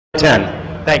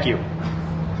10. Thank you.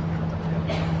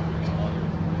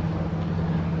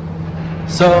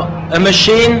 So a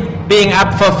machine being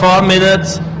up for 4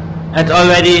 minutes and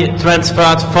already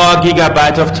transferred 4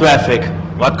 gigabytes of traffic.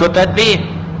 What could that be?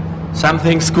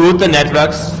 Something screwed the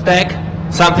network stack?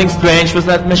 Something strange with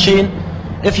that machine?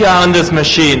 If you are on this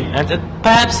machine and it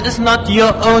perhaps is not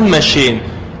your own machine,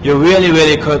 you really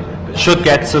should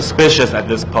get suspicious at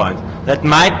this point. That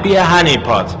might be a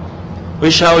honeypot. We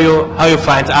show you how you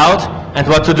find out and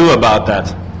what to do about that.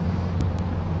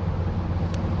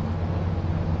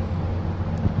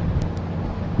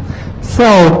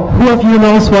 So, who of you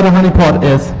knows what a honeypot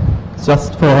is?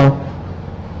 Just for...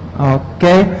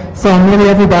 Okay, so nearly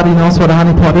everybody knows what a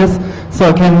honeypot is, so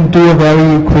I can do a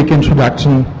very quick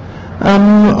introduction.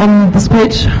 On this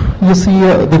page you see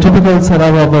the typical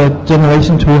setup of a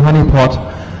Generation 2 honeypot.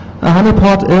 A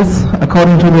honeypot is,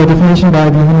 according to the definition by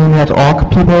the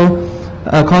HoneyNet.org people,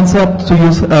 a concept to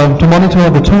use to monitor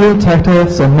the tool,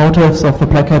 tactics and motives of the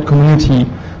Black Hat community.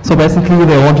 So basically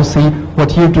they want to see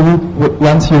what you do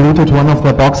once you root to one of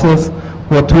their boxes,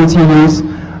 what tools you use,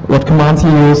 what commands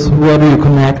you use, where do you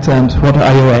connect, and what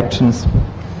are your actions.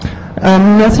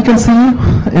 As you can see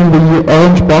in the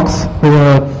orange box,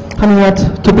 the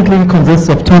HoneyNet typically consists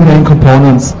of 2 main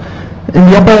components. In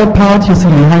the upper part you see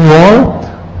the honey wall.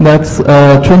 That's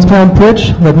a transparent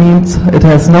bridge. That means it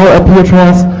has no IP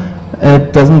address,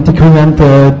 it doesn't decrement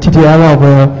the TTL of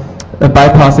a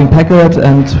bypassing packet,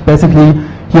 and basically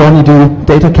you only do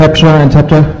data capture and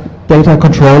data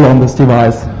control on this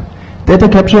device. Data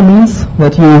capture means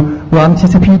that you run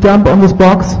TCP dump on this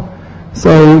box,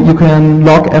 so you can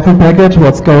log every packet,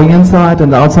 what's going inside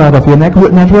and outside of your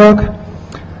network.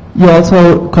 You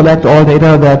also collect all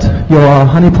data that your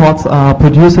honeypots are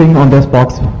producing on this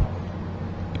box.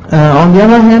 On the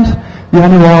other hand, the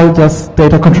honeywall does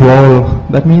data control.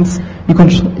 That means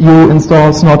you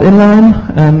install Snort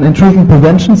Inline, an intrusion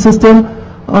prevention system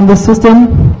on this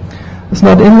system.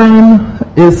 Snort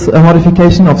Inline is a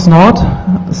modification of Snort.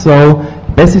 So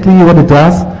basically what it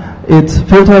does, it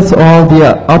filters all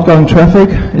the outgoing traffic,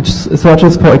 it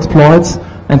searches for exploits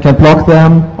and can block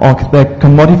them or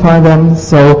can modify them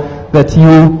so that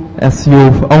you, as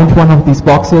you've owned one of these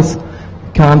boxes,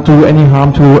 can't do any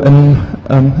harm to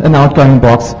an outgoing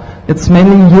box. It's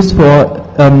mainly used for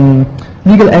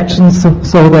legal actions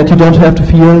so that you don't have to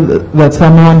fear that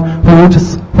someone who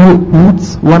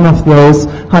roots one of those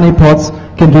honeypots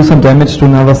can do some damage to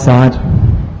another site.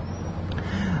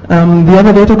 The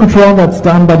other data control that's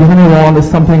done by the honeywall is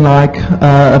something like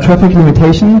a traffic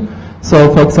limitation.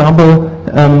 So for example,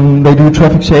 they do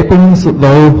traffic shaping so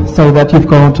that you've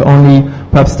got only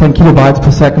perhaps 10 kilobytes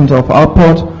per second of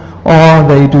output, or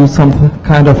they do some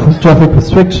kind of traffic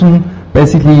restriction,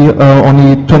 basically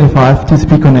only 25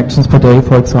 TCP connections per day,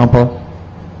 for example.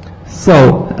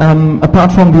 So,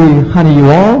 apart from the honey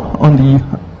wall, on the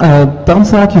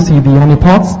downside you see the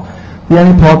honeypots. The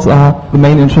honeypots are the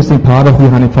main interesting part of the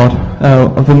honeypot,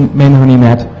 of the main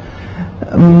HoneyNet.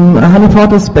 A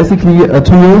honeypot is basically a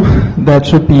tool that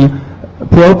should be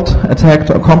probed, attacked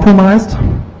or compromised.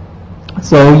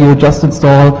 So you just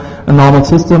install a normal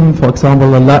system, for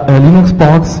example a Linux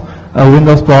box, a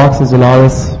Windows box, a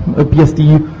Solaris, a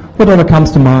BSD, whatever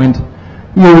comes to mind.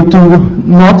 You do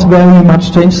not very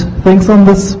much change things on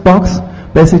this box.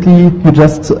 Basically you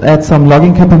just add some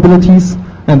logging capabilities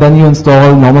and then you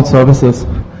install normal services.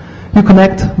 You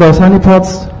connect those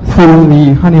honeypots through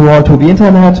the honeywall to the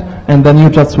internet and then you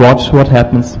just watch what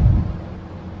happens.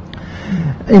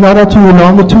 In order to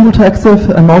learn the tool tactics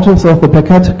and motives of the Black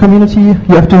Hat community,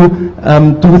 you have to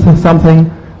do something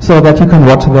so that you can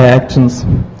watch their actions.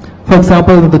 For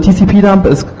example, the TCP dump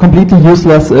is completely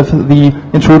useless if the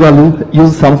intruder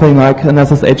uses something like an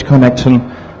SSH connection.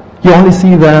 You only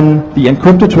see then the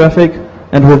encrypted traffic,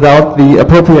 and without the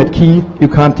appropriate key, you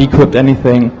can't decrypt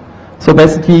anything. So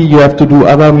basically, you have to do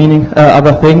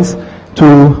other things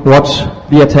to watch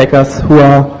the attackers who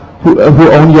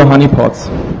own your honeypots.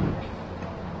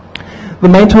 The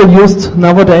main tool used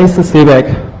nowadays is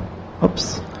CVEC.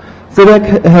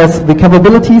 CVEC has the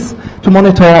capabilities to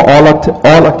monitor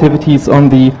all activities on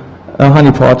the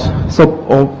honeypot.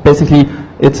 So basically,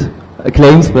 it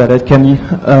claims that it can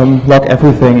log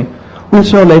everything. We'll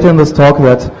show later in this talk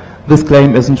that this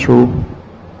claim isn't true.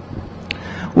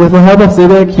 With the help of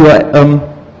CVEC,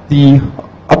 the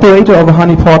operator of a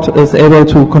honeypot is able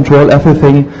to control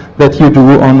everything that you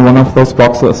do on one of those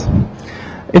boxes.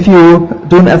 If you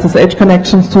do an SSH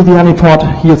connections to the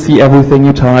honeypot, he'll see everything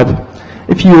you type.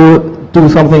 If you do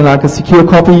something like a secure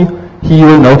copy, he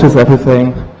will notice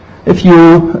everything. If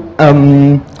you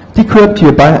decrypt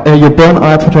your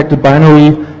BNI protected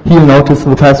binary, he'll notice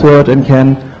the password and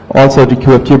can also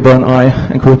decrypt your BurnI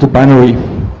encrypted binary.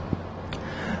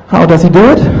 How does he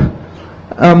do it?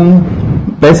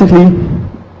 Basically,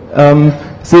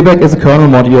 ZBAC is a kernel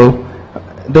module.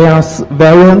 There are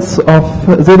variants of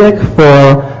ZBAC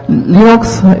for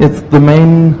Linux. It's the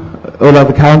main, or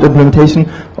the current implementation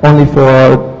only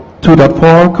for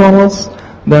 2.4 kernels.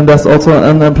 Then there's also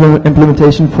an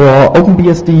implementation for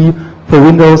OpenBSD. For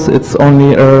Windows, it's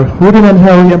only a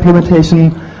rudimentary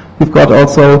implementation. We've got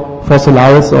also for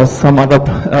Solaris or some other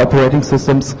operating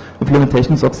systems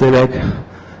implementations of ZBAC.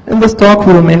 In this talk,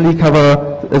 we will mainly cover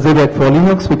ZBAC for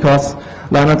Linux because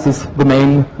Linux is the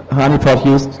main honeypot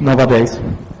used nowadays.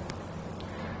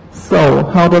 So,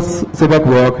 how does ZBAC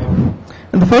work?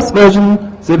 In the first version,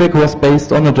 ZBAC was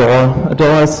based on a DOR. A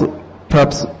DOR is,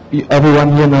 perhaps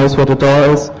everyone here knows what a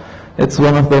DOR is. It's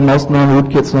one of the most known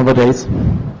rootkits nowadays.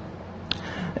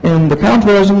 In the current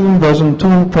version, version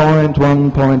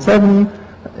 2.1.7,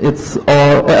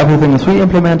 everything is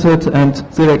re-implemented, and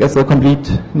ZBAC is a complete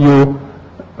new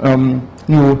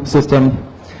system.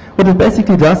 What it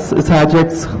basically does is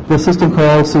hijacks the system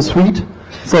call sysread.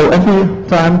 So every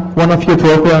time one of your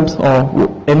programs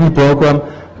or any program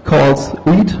calls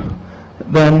read,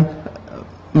 then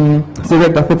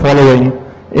ZBAC does the following.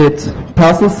 It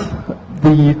passes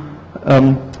the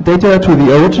data to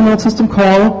the original system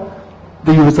call.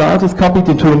 The result is copied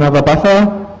into another buffer.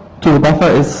 To the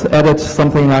buffer is added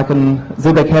something like a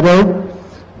ZBAC header.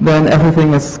 Then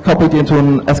everything is copied into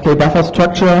an SK buffer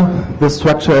structure. The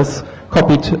structure is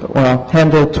copied or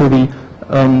handed to the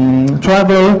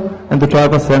driver, and the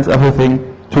driver sends everything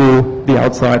to the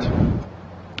outside.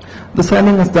 The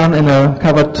sending is done in a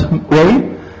covered way.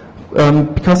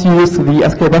 Because you use the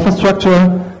SK buffer structure,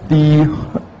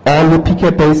 all the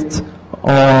PCAP-based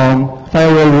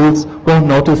firewall rules won't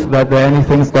notice that there are any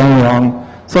things going wrong.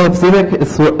 So if ZBAC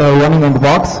is running on the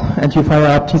box and you fire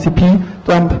up TCP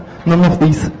dump, none of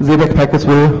these ZBAC packets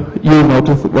you'll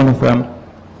notice one of them.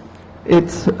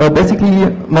 It basically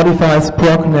modifies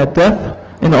proc.net-def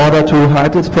in order to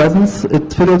hide its presence.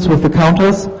 It fiddles with the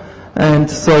counters, and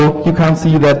so you can't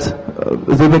see that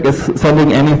ZBAC is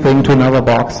sending anything to another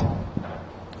box.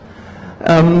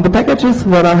 The packages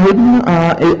that are hidden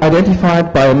are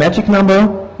identified by a magic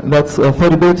number. That's a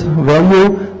 30-bit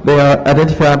value. They are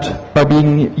identified by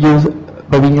being in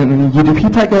a UDP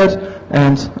packet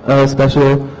and a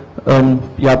special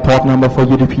port number for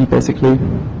UDP, basically.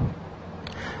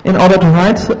 In order to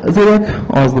hide ZBAC,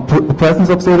 or the presence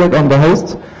of ZBAC on the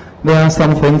host, there are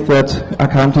some things that are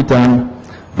currently done.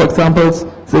 For example,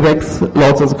 ZBAC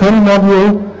loads as a kernel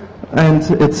module, and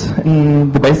it's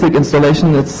in the basic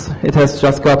installation, it has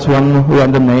just got one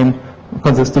random name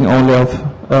consisting only of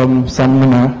some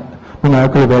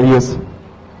numerical values.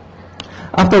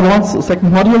 Afterwards, a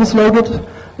second module is loaded.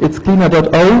 It's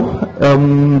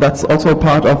cleaner.o. That's also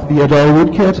part of the Adore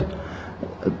rootkit.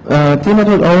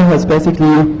 Cleaner.o has basically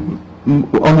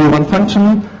only one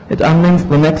function. It unlinks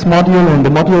the next module in the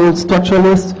module structure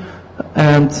list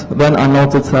and then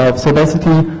unloads itself. So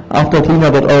basically, after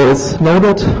cleaner.o is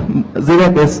loaded,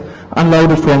 ZBAC is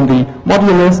unloaded from the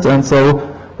module list, and so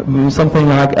something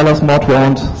like lsmod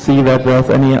won't see that there's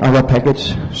any other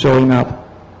package showing up.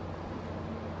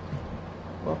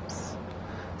 Oops.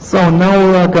 So now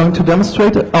we're going to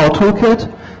demonstrate our toolkit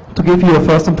to give you a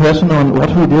first impression on what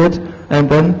we did, and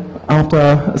then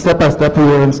after step by step we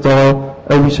will install,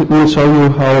 we will show you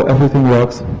how everything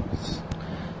works.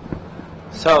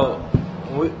 So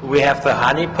we have the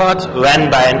honeypot run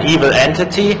by an evil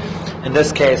entity. In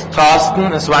this case,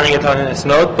 Thorsten is running it on his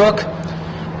notebook.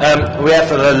 We have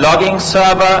the logging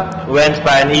server run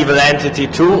by an evil entity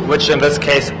too, which in this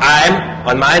case I'm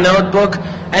on my notebook.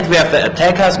 And we have the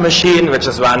attacker's machine, which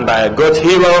is run by a good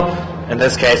hero, in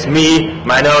this case me,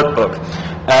 my notebook.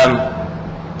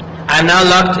 I'm now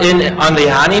logged in on the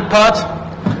honeypot,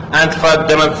 and for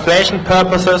demonstration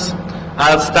purposes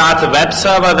I'll start a web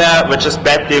server there, which is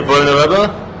badly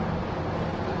vulnerable.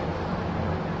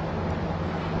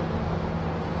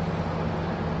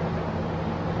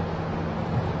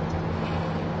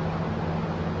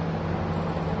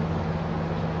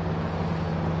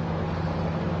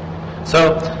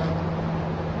 So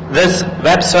this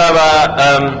web server,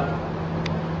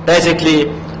 basically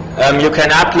you can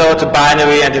upload a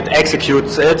binary and it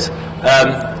executes it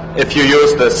if you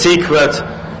use the secret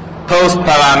post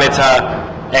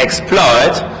parameter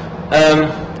exploit.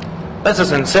 This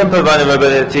is a simple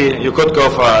vulnerability. You could go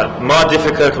for more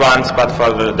difficult ones, but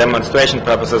for the demonstration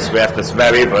purposes we have this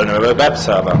very vulnerable web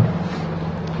server.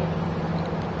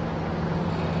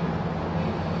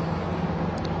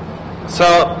 So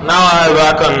now I'll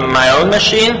work on my own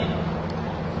machine.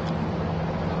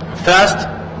 First,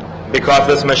 because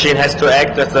this machine has to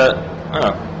act as a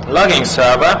logging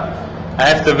server, I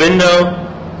have the window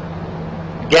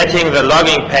getting the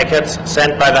logging packets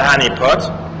sent by the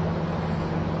honeypot.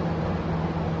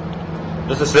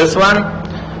 This is this one.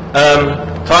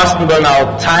 Thorsten will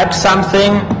now type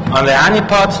something on the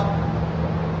honeypot,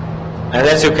 and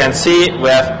as you can see, we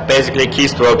have basically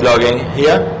keystroke logging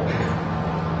here.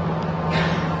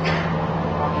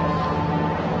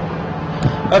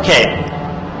 Okay,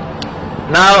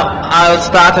 now I'll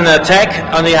start an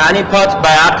attack on the honeypot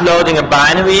by uploading a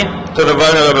binary to the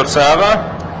vulnerable server.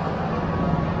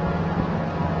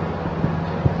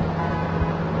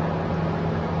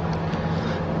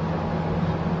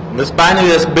 This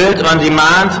binary is built on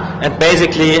demand and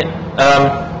basically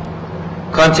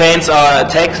contains our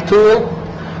attack tool,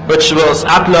 which was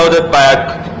uploaded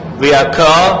via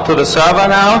curl to the server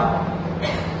now.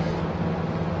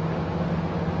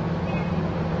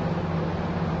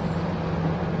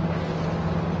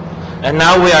 And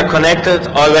now we are connected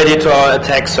already to our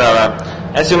attack server.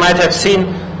 As you might have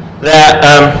seen, there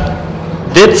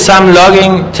did some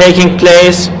logging taking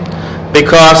place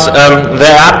because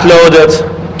the uploaded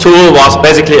tool was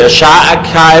basically a SHA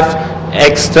archive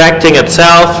extracting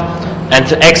itself and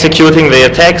executing the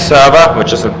attack server,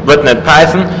 which is written in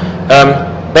Python.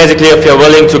 Basically, if you're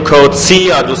willing to code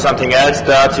C or do something else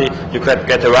dirty, you could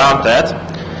get around that.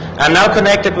 I'm now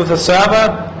connected with a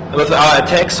server, with our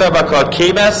attack server called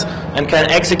KBAS, and can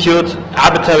execute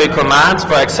arbitrary commands,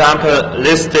 for example,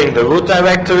 listing the root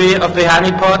directory of the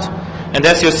honeypot. And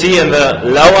as you see in the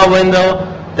lower window,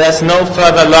 there's no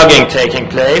further logging taking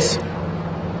place.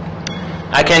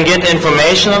 I can get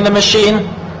information on the machine.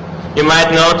 You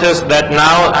might notice that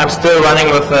now I'm still running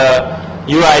with the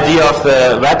UID of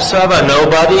the web server,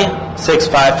 nobody,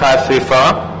 65534.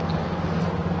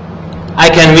 I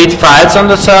can read files on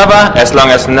the server as long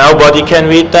as nobody can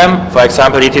read them, for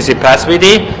example etc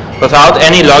passvd, without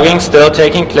any logging still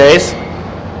taking place.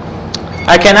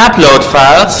 I can upload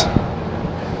files,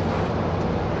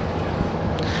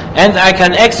 and I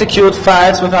can execute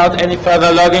files without any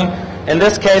further logging. In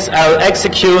this case, I will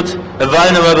execute a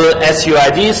vulnerable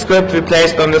SUID script we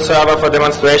placed on the server for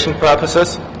demonstration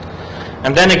purposes.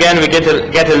 And then again, we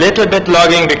get a little bit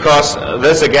logging because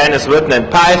this again is written in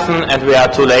Python and we are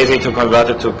too lazy to convert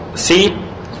it to C.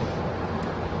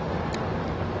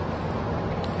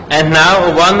 And now,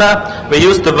 a wonder, we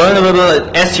used the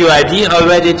vulnerable SUID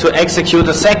already to execute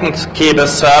a second KBAS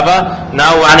server,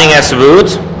 now running as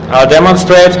root. I'll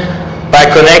demonstrate by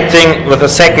connecting with a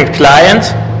second client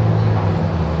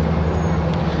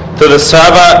to the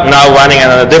server, now running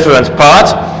on a different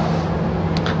port.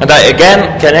 And I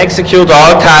again can execute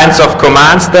all kinds of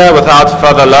commands there without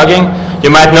further logging. You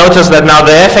might notice that now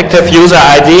the effective user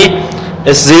ID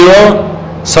is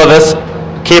 0, so this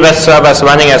KBAS server is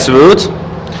running as root.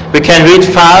 We can read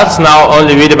files now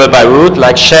only readable by root,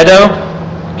 like shadow,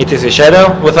 etc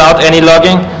shadow, without any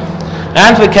logging.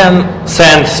 And we can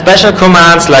send special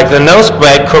commands like the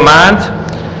nosebreak command,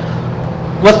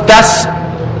 which does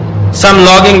some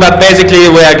logging, but basically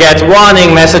we get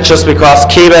warning messages because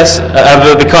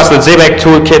because the Zebec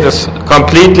toolkit is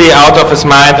completely out of his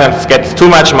mind and gets too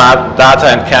much data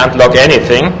and can't log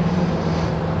anything.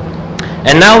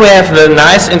 And now we have the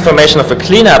nice information of a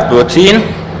cleanup routine,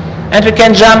 and we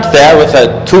can jump there with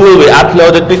a tool we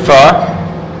uploaded before.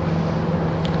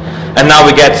 And now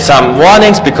we get some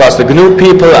warnings because the GNU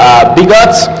people are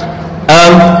bigots,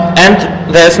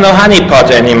 and there's no honeypot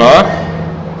anymore.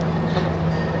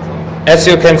 As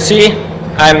you can see,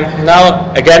 I'm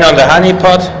now again on the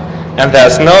honeypot, and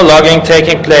there's no logging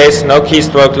taking place, no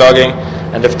keystroke logging,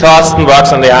 and if Thorsten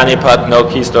works on the honeypot, no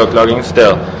keystroke logging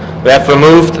still. We have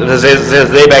removed the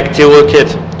Zebec toolkit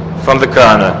from the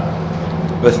kernel,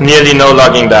 with nearly no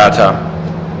logging data.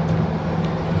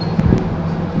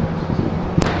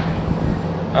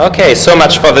 Okay, so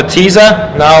much for the teaser.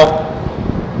 Now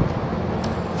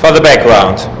for the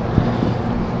background.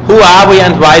 Who are we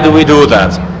and why do we do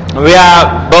that? We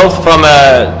are both from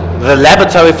the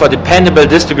Laboratory for Dependable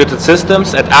Distributed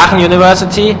Systems at Aachen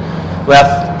University, where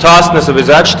Thorsten is a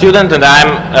research student and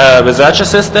I'm a research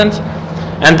assistant.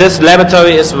 And this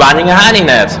laboratory is running a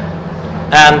honeynet.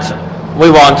 And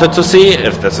we wanted to see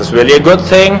if this is really a good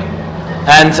thing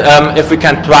and if we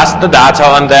can trust the data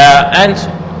on there, and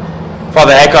for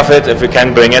the heck of it, if we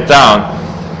can bring it down.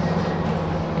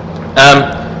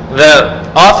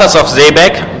 The authors of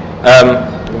Zebec,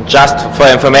 just for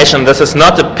information, this is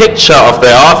not a picture of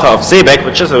the author of Zebec,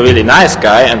 which is a really nice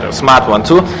guy and a smart one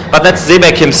too, but that's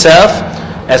Zebec himself,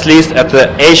 at least at the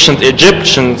ancient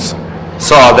Egyptians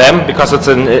saw them, because it's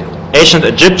an ancient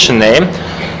Egyptian name,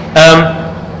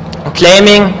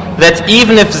 claiming that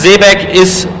even if Zebec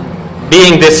is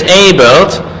being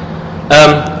disabled,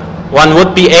 one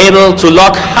would be able to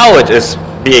log how it is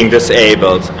being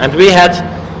disabled. And we had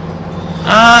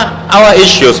our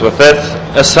issues with that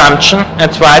assumption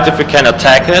and tried if we can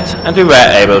attack it, and we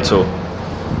were able to.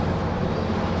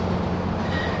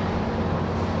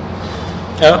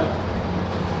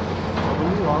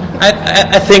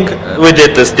 I think we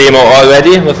did this demo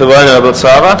already with the vulnerable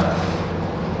server.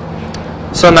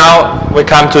 So now we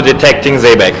come to detecting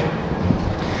ZBAC.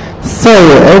 So,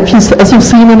 as you've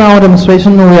seen in our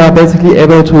demonstration, we are basically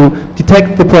able to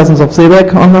detect the presence of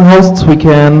ZBAC on the hosts. We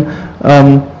can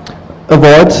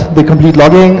avoid the complete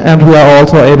logging, and we are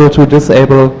also able to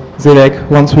disable ZBAC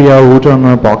once we are root on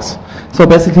a box. So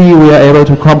basically, we are able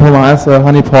to compromise a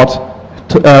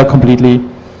honeypot completely.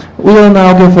 We will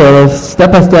now give a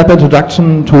step-by-step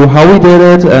introduction to how we did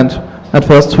it, and at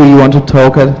first we want to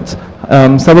talk at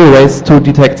several ways to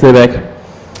detect ZBAC.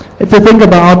 If you think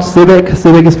about ZBAC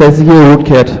is basically a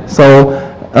rootkit. So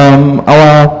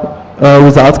our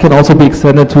results can also be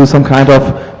extended to some kind of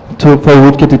for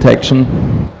rootkit detection.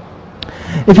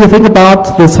 If you think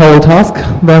about this whole task,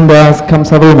 then there come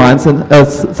several ways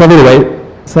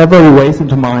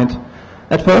into mind.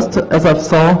 At first, as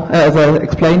I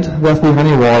explained, there's the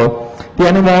honey wall. The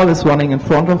honey wall is running in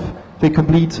front of the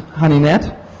complete honey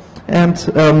net, and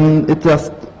it does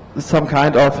some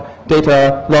kind of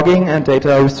data logging and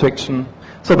data restriction.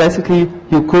 So basically,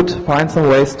 you could find some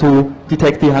ways to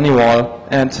detect the honey wall.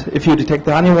 And if you detect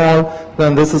the honey wall,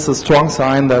 then this is a strong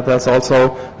sign that there's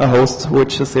also a host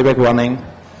which is ZBAC running.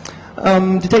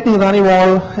 Detecting the honey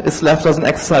wall is left as an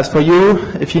exercise for you.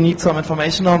 If you need some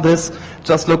information on this,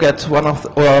 just look at one of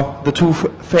the two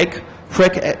FRAC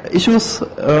issues.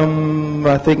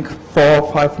 I think 4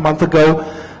 or 5 months ago,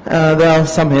 there are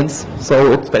some hints.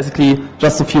 So it's basically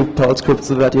just a few Perl scripts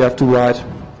that you have to write.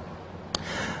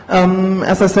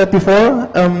 As I said before,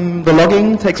 the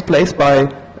logging takes place by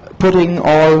putting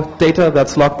all data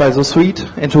that's logged by the suite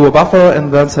into a buffer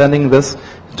and then sending this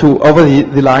over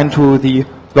the line to the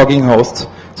logging host.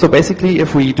 So basically,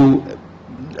 if we do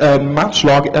much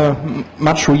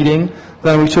reading,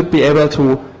 then we should be able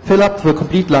to fill up the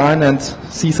complete line and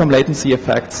see some latency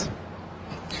effects.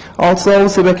 Also,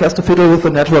 ZBAC has to fiddle with the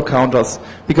network counters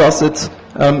because it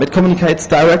communicates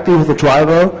directly with the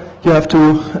driver. You have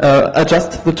to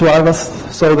adjust the drivers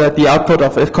so that the output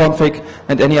of ifconfig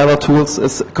and any other tools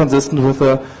is consistent with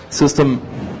the system.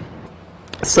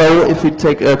 So if we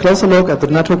take a closer look at the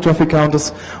network traffic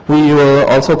counters, we will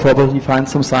also probably find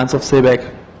some signs of ZBAC.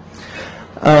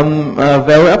 A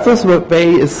very obvious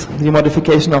way is the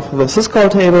modification of the syscall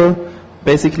table.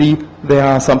 Basically, there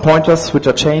are some pointers which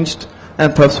are changed,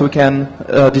 and perhaps we can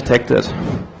detect it.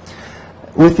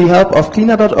 With the help of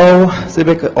cleaner.o,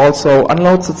 ZBAC also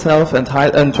unloads itself and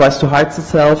tries to hide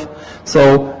itself,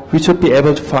 so we should be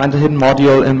able to find a hidden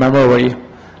module in memory.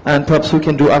 And perhaps we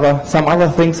can do some other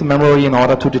things in memory in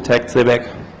order to detect ZBAC.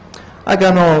 I'm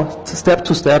going to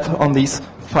step on these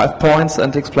 5 points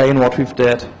and explain what we've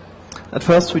did. At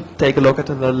first, we take a look at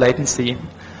the latency.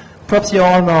 Perhaps you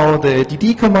all know the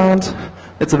dd command.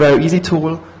 It's a very easy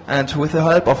tool, and with the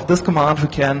help of this command, we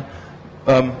can,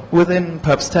 within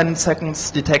perhaps 10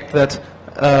 seconds, detect that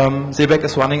ZBAC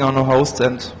is running on a host,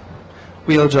 and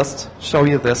we'll just show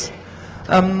you this.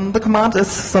 The command is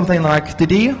something like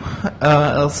dd.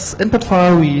 As input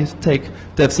file, we take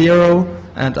dev0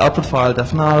 and output file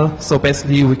dev null. So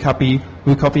basically, we copy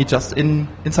just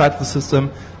inside the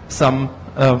system some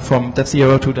from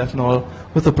dev0 to dev null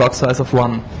with a block size of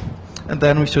 1, and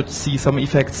then we should see some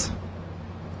effects.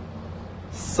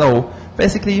 So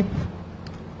basically,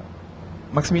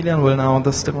 Maximilian will now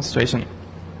this demonstration.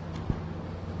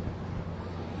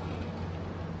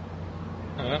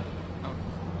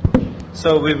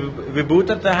 So we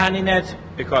rebooted the HoneyNet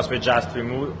because we just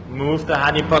removed the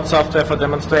Honeypot software for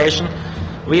demonstration.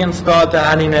 We installed the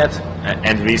HoneyNet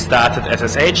and restarted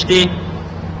SSHD.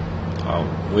 Oh,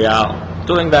 we are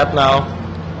doing that now.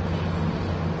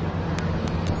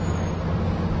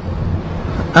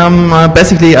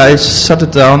 Basically, I shut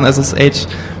it down SSH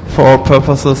for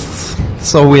purposes,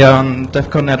 so we are on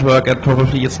DEFCON network and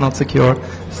probably it's not secure.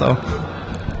 So.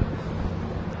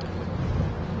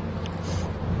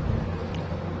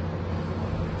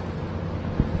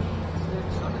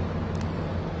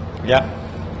 Yeah.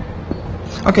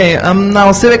 Okay,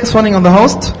 now ZBAC is running on the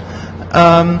host,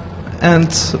 and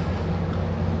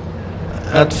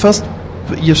at first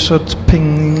you should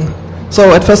ping.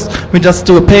 So at first we just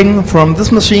do a ping from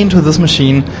this machine to this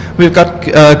machine. We've got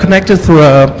connected through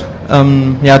a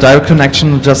direct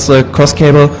connection, just a cross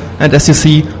cable, and as you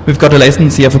see, we've got a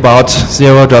latency of about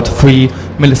 0.3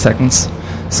 milliseconds.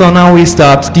 So now we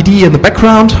start DD in the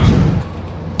background,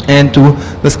 and do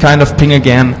this kind of ping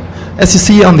again. As you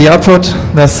see on the output,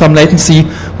 there's some latency.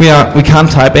 We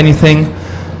can't type anything.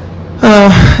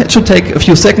 It should take a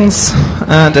few seconds,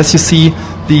 and as you see,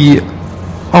 the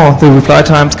reply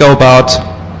times go about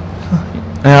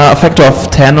a factor of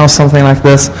 10 or something like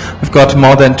this. We've got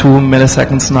more than 2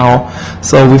 milliseconds now,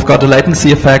 so we've got a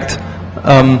latency effect,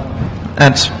 and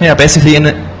yeah, basically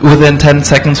within 10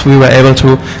 seconds we were able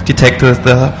to detect that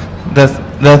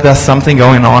there's something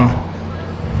going on.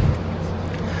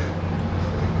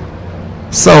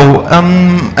 So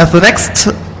as the next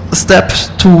step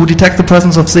to detect the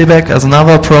presence of Seebeck, as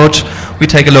another approach, we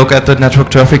take a look at the network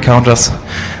traffic counters.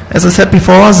 As I said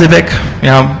before, Seebeck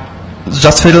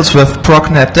just fiddles with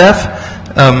procnetDef.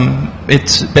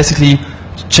 It basically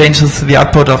changes the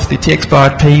output of the TX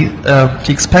byte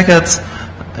TX packets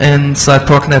inside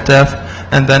procnetDef,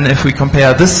 and then if we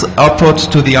compare this output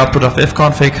to the output of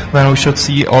ifconfig, then we should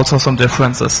see also some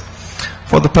differences.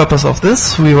 For the purpose of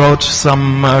this, we wrote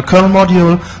some kernel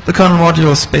module. The kernel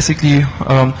module is basically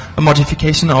a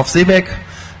modification of Seebeck.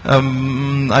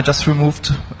 I just removed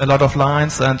a lot of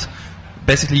lines and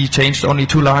basically changed only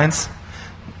 2 lines.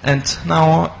 And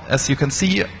now, as you can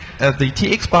see, at the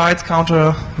TX bytes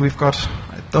counter, we've got,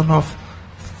 I don't know if,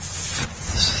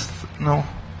 no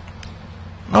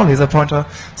laser pointer.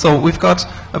 So we've got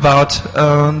about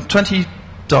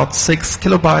 20.6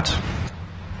 kilobyte.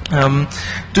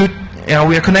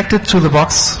 We are connected to the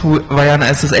box via an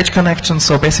SSH connection,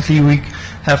 so basically we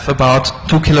have about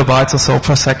 2 kilobytes or so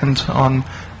per second on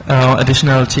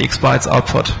additional TX bytes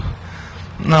output.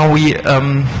 Now we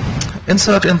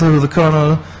insert into the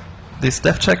kernel this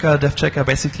def checker. Def checker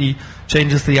basically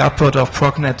changes the output of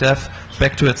procnetDef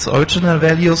back to its original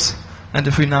values, and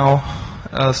if we now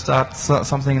start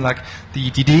something like the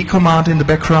dd command in the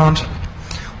background,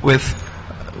 we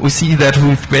see that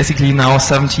we've basically now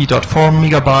 70.4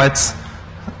 megabytes,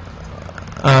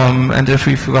 and if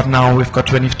we've got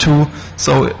 22,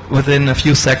 so within a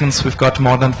few seconds we've got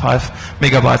more than 5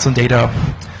 megabytes on data.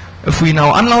 If we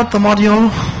now unload the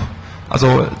module,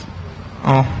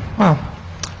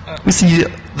 we see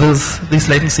these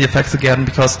latency effects again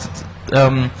because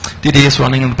DD is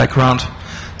running in the background.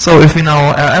 So if we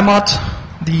now rmod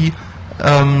the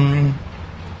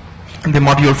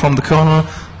module from the kernel,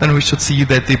 then we should see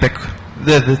that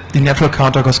the network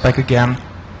counter goes back again.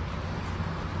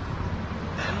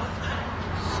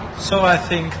 So I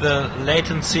think the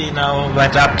latency now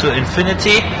went up to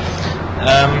infinity.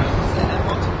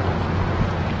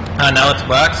 Now it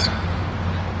works.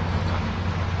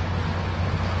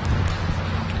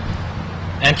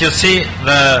 And you see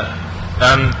the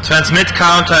transmit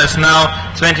counter is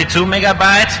now 22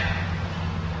 megabytes.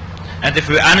 And if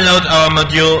we unload our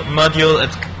module,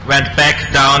 it went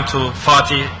back down to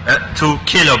 42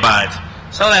 kilobytes.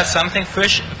 So there's something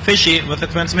fishy with the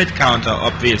transmit counter,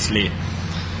 obviously.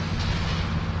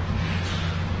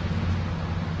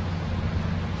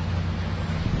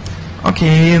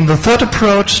 Okay, and the third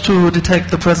approach to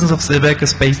detect the presence of Seebeck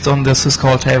is based on the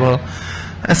syscall table.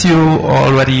 As you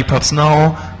already perhaps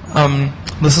know,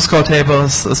 the syscall table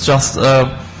is just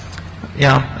a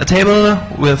table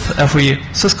with every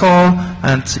syscall,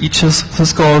 and each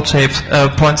syscall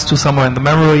points to somewhere in the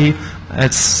memory.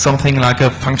 It's something like a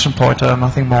function pointer,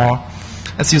 nothing more.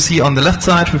 As you see on the left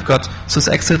side, we've got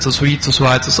sysexit, sysread,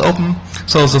 syswrite, sysopen.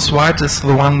 So syswrite is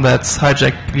the one that's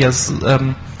hijacked via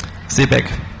Seebeck.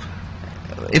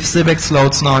 If Seebeck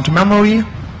loads now into memory,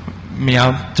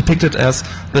 depicted as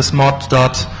this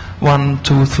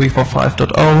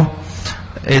mod.12345.0,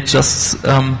 it just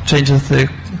changes the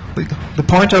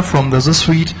pointer from the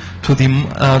sysread to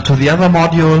the other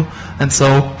module, and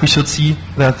so we should see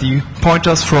that the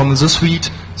pointers from the sysread,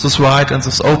 syswrite, and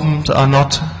sysopen are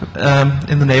not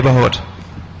in the neighborhood.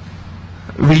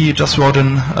 We just wrote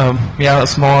in a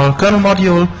small kernel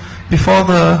module. Before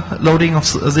the loading of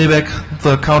Seebeck,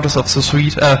 the counters of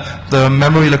sysread, the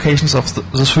memory locations of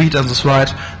sysread and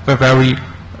syswrite were very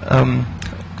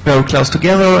close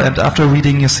together, and after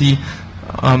reading you see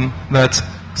that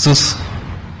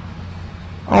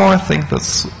I think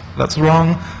that's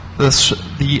wrong.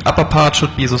 The upper part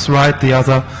should be syswrite, the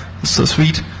other is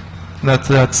sysread.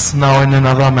 That's now in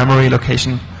another memory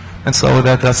location, and so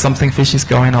that there's something fishy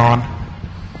going on.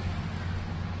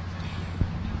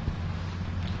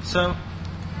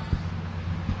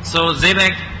 So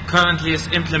Seebeck currently is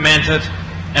implemented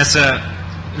as a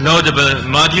loadable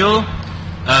module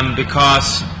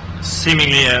because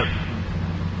seemingly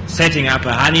setting up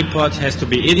a honeypot has to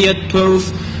be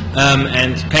idiot-proof,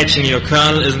 and patching your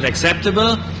kernel isn't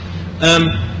acceptable.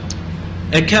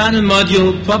 a kernel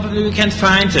module, probably we can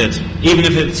find it, even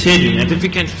if it's hidden. And if we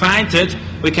can find it,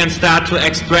 we can start to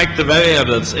extract the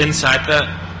variables inside the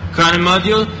kernel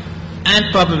module,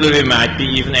 and probably we might be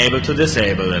even able to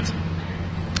disable it.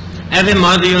 Every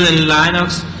module in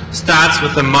Linux starts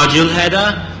with a module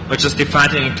header, which is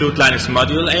defined in include Linux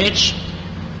module H.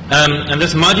 And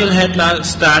this module header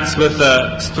starts with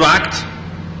a struct,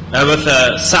 with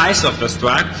the size of the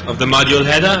struct of the module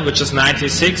header, which is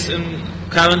 96 in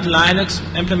current Linux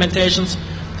implementations,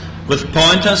 with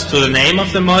pointers to the name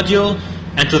of the module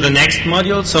and to the next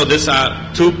module. So these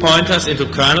are 2 pointers into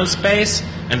kernel space,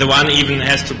 and the one even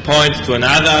has to point to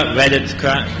another valid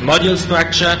module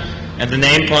structure, and the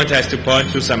name pointer has to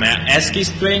point to some ASCII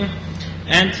string,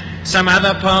 and some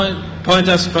other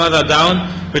pointers further down,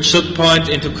 which should point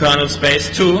into kernel space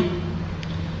too.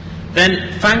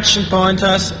 Then function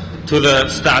pointers to the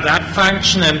startup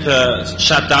function and the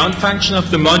shutdown function of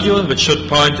the module, which should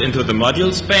point into the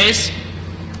module space.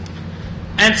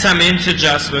 And some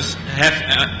integers which have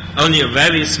only a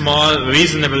very small,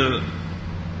 reasonable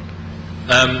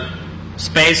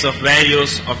space of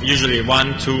values of usually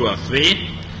 1, 2, or 3.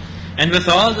 And with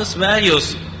all these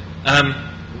values,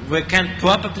 we can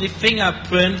probably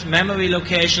fingerprint memory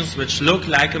locations which look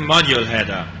like a module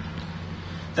header.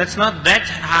 That's not that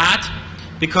hard,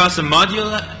 because the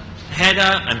module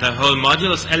header and the whole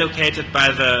module is allocated by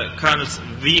the kernel's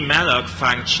vmalloc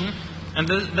function, and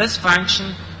this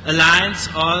function aligns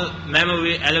all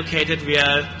memory allocated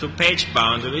via 2 page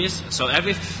boundaries. So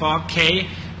every 4K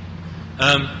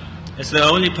is the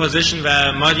only position where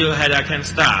a module header can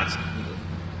start.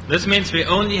 This means we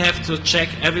only have to check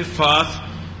every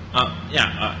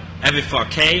every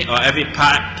 4K or every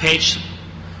page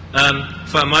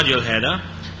for a module header.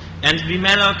 And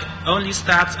vmalloc only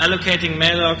starts allocating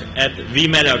malloc at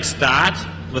vmalloc start,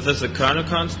 which is a kernel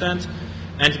constant,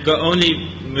 and only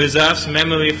reserves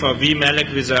memory for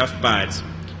vmalloc reserved bytes.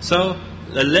 So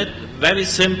a very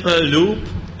simple loop,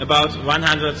 about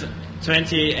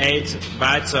 128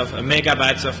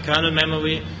 megabytes of kernel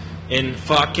memory in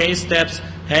 4K steps,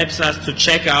 helps us to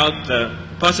check out the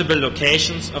possible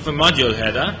locations of a module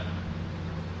header.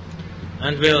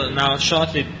 And we'll now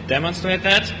shortly demonstrate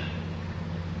that.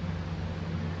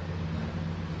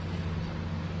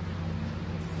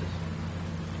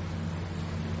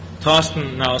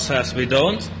 Thorsten now says we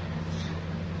don't.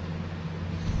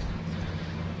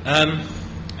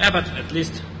 But at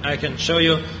least I can show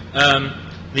you.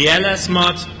 The ls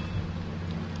mod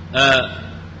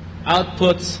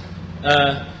outputs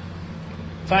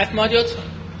 5 modules.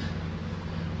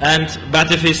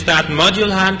 But if we start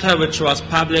Module Hunter, which was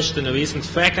published in a recent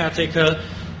FRAC article,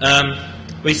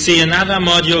 we see another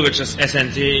module, which is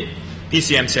SNT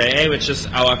PCMCIA, which is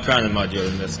our kernel module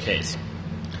in this case.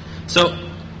 So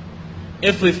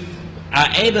if we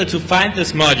are able to find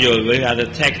this module via the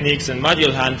techniques in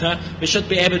Module Hunter, we should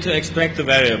be able to extract the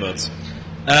variables.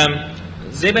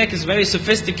 Zebec is very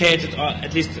sophisticated, or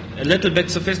at least a little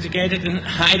bit sophisticated, in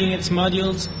hiding its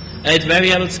modules, its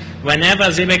variables. Whenever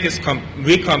Zebec is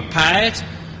recompiled,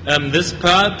 this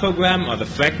Perl program, or the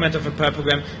fragment of a Perl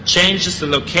program, changes the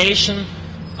location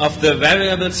of the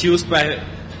variables used by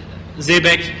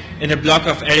Zebec in a block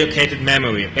of allocated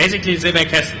memory. Basically, Zebec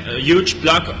has a huge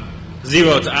block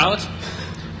zeroed out.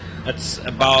 It's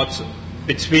about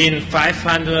between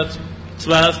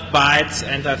 512 bytes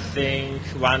and I think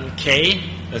 1K.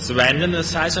 It's random, the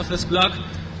size of this block.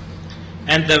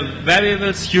 And the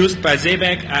variables used by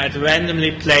Zebec are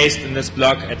randomly placed in this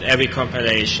block at every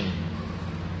compilation.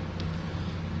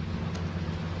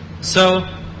 So,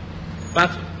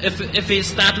 but if we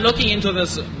start looking into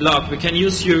this block, we can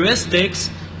use heuristics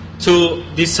to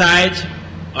decide,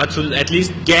 or to at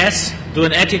least guess, do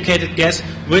an educated guess,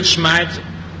 which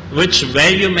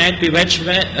value might be which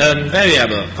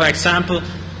variable. For example,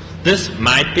 this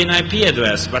might be an IP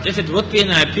address, but if it would be an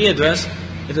IP address,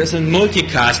 it is a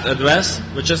multicast address,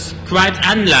 which is quite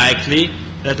unlikely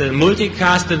that a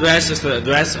multicast address is the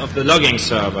address of the logging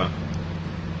server.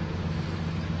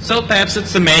 So perhaps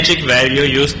it's the magic value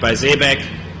used by Zebec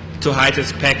to hide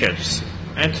its package.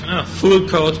 And full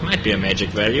code might be a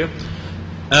magic value.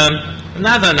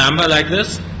 Another number like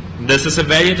this is a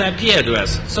valid IP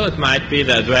address, so it might be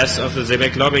the address of the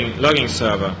Zebec logging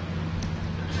server.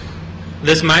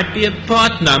 This might be a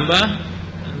port number,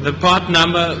 the port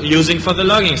number using for the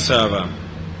logging server.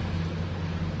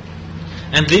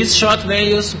 And these short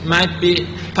values might be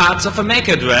parts of a MAC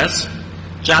address,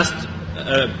 just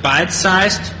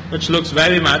byte-sized, which looks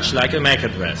very much like a MAC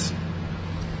address.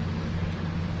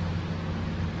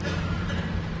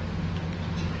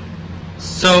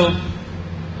 So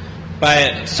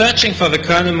by searching for the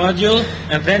kernel module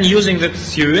and then using the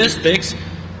heuristics,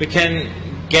 we can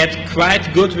get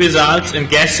quite good results in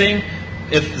guessing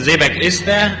if Seebeck is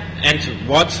there and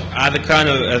what are the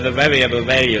kernel, the variable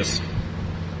values.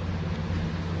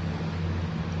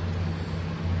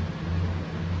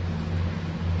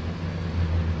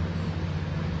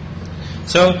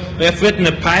 So we have written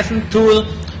a Python tool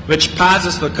which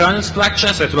parses the kernel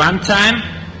structures at runtime.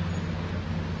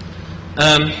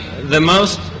 The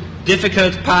most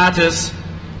difficult part is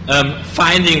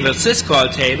finding the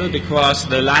syscall table, because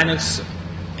the Linux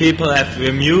people have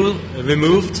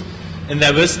removed in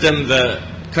their wisdom the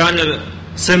kernel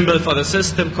symbol for the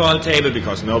system call table,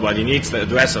 because nobody needs the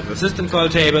address of the system call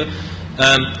table.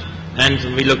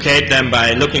 And we locate them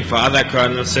by looking for other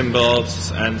kernel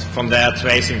symbols and from there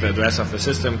tracing the address of the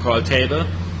system call table.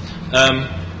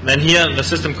 Then here the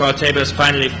system call table is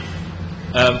finally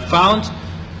found.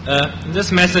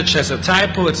 This message has a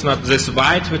typo. It's not this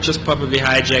write which is probably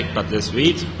hijacked, but this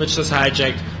read which is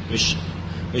hijacked.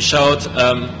 We showed,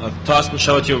 Thorsten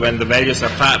showed you when the values are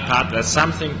far apart, there's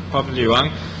something probably wrong.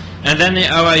 And then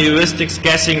our heuristics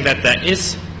guessing that there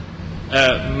is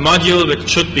a module which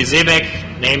should be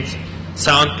Seebeck named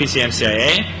sound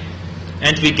PCMCIA,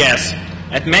 and we guess.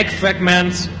 At Mac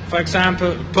fragments, for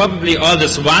example, probably all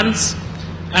these ones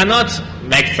are not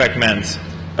Mac fragments,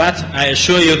 but I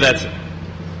assure you that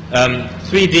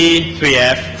 3D,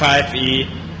 3F, 5E,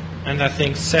 and I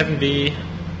think 7B,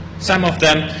 some of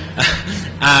them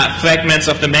are fragments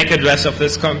of the MAC address of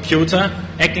this computer,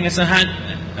 acting as a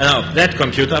that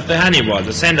computer of the Honeywell,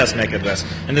 the sender's MAC address.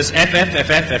 And this FF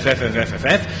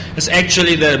is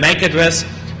actually the MAC address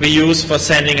we use for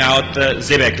sending out the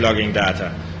Seebeck logging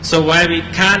data. So while we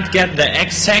can't get the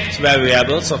exact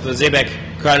variables of the Seebeck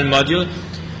kernel module,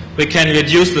 we can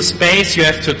reduce the space you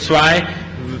have to try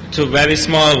to a very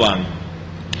small one.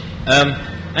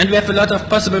 And we have a lot of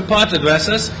possible port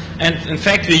addresses, and in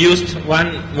fact we used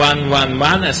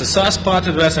 1111 as a source port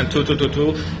address and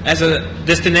 2222 as a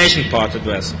destination port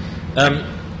address.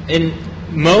 In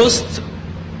most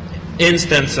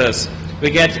instances we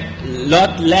get a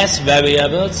lot less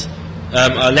variables,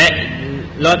 or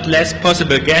lot less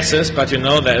possible guesses, but you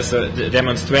know there is a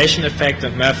demonstration effect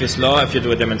and Murphy's law. If you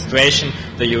do a demonstration,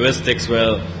 the heuristics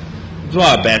will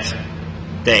draw a bad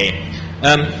day.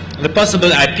 The possible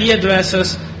IP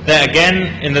addresses, there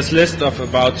again in this list of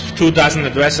about 24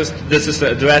 addresses, this is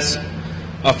the address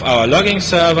of our logging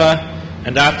server,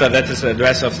 and after that is the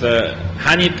address of the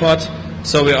honeypot,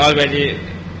 so we already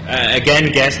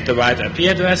again guessed the right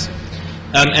IP address.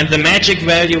 And the magic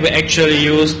value we actually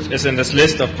used is in this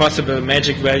list of possible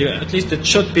magic value, at least it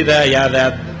should be there, yeah,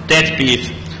 they're dead beef.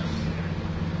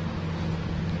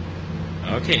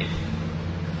 Okay.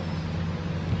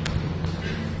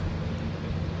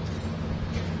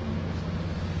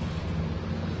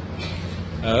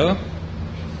 Oh,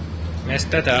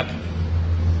 messed that up.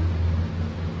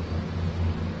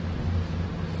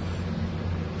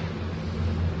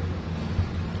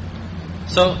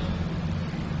 So,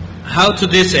 how to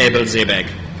disable Seebeck?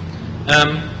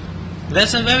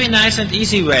 There's a very nice and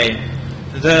easy way.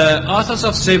 The authors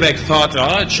of Seebeck thought,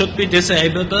 oh, it should be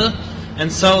disableable,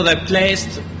 and so they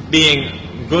placed,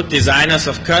 being good designers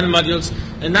of kernel modules,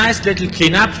 a nice little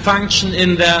cleanup function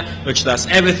in there, which does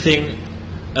everything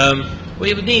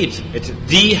we need. It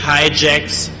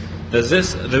de-hijacks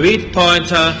the read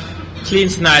pointer,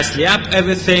 cleans nicely up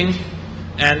everything,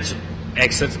 and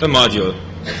exits the module.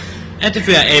 And if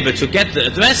we are able to get the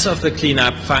address of the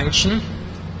cleanup function,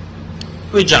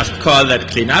 we just call that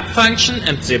cleanup function,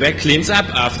 and Seebeck cleans up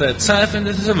after itself and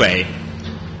it is away.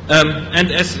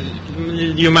 And as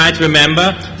you might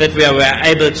remember, that we were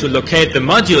able to locate the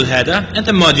module header, and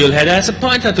the module header has a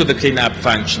pointer to the cleanup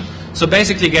function. So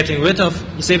basically getting rid of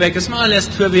Seebeck is more or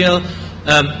less trivial.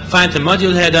 Find the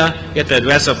module header, get the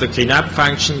address of the cleanup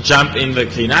function, jump in the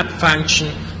cleanup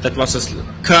function. That was a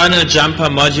kernel jumper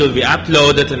module we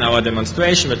uploaded in our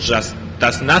demonstration, which just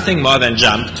does nothing more than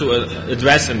jump to an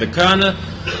address in the kernel,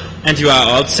 and you are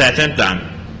all set and done.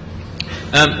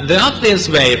 The obvious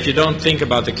way, if you don't think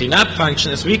about the cleanup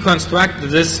function, is reconstruct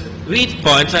this read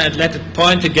pointer and let it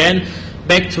point again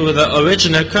back to the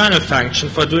original kernel function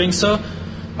for doing so.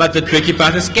 But the tricky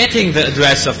part is getting the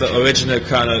address of the original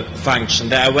kernel function.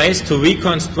 There are ways to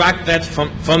reconstruct that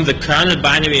from the kernel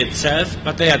binary itself,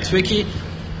 but they are tricky.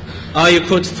 Or you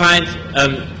could find,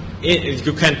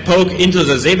 you can poke into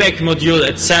the Seebeck module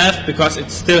itself, because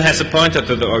it still has a pointer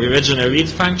to the original read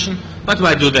function. But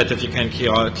why do that if you can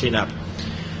clean up?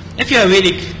 If you are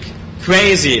really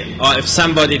crazy, or if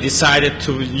somebody decided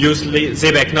to use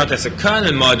Seebeck not as a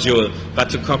kernel module, but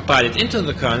to compile it into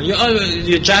the kernel,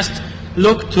 you just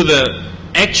look to the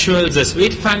actual this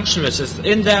read function, which is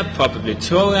in there, probably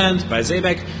torrent by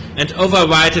Seebeck, and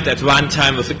overwrite it at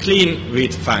runtime with a clean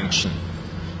read function.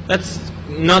 That's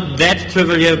not that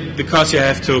trivial because you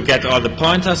have to get all the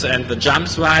pointers and the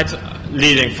jumps right,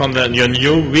 leading from your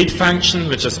new read function,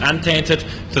 which is untainted,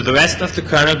 to the rest of the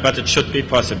kernel, but it should be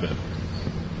possible.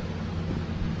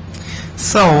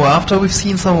 So after we've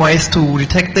seen some ways to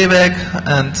detect debug,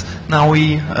 and now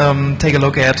we take a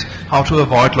look at how to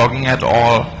avoid logging at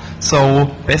all. So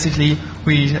basically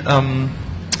we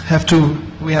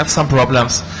have some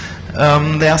problems.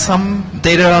 There are some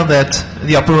data that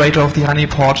the operator of the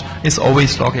honeypot is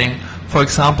always logging. For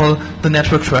example, the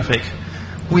network traffic.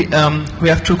 We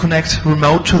have to connect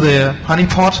remote to the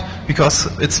honeypot because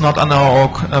it's not under our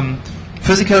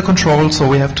physical control, so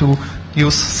we have to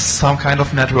use some kind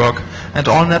of network. And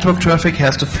all network traffic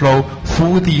has to flow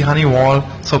through the honey wall,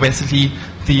 so basically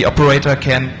the operator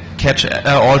can catch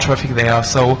all traffic there,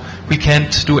 so we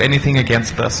can't do anything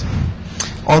against this.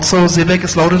 Also, Seebeck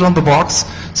is loaded on the box,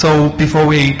 so before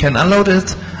we can unload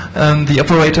it, the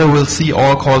operator will see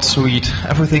all calls to read.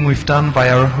 Everything we've done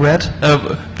via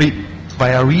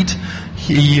read,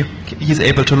 he's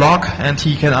able to log, and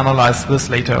he can analyze this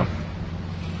later.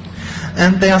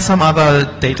 And there are some other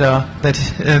data that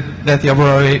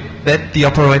the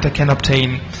operator can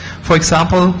obtain. For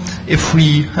example, if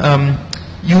we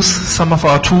use some of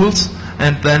our tools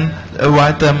and then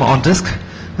write them on disk,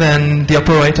 then the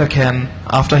operator can,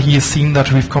 after he has seen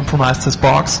that we've compromised his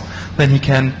box, then he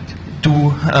can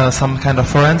do some kind of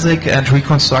forensic and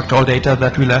reconstruct all data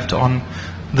that we left on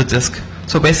the disk.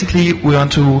 So basically, we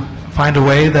want to find a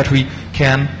way that we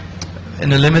can,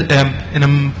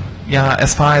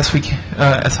 as far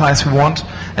as we want,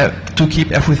 to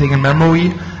keep everything in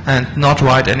memory and not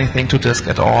write anything to disk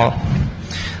at all.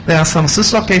 There are some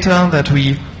syslog data that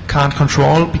we can't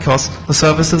control because the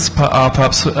services are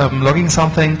perhaps logging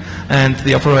something, and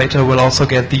the operator will also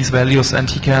get these values and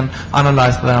he can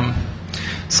analyze them.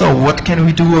 So what can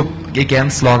we do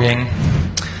against logging?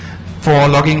 For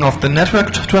logging of the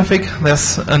network traffic,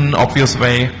 there's an obvious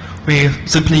way. We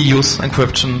simply use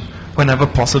encryption whenever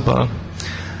possible.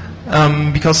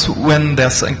 Because when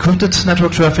there's encrypted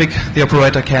network traffic, the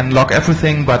operator can log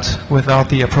everything, but without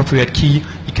the appropriate key,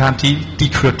 he can't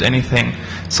decrypt anything.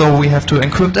 So we have to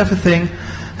encrypt everything,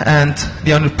 and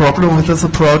the only problem with this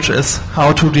approach is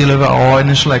how to deliver our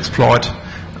initial exploit.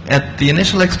 At the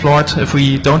initial exploit, if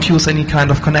we don't use any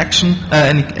kind of connection,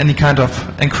 any kind of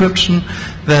encryption,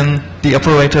 then the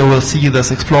operator will see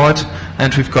this exploit,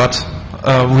 and we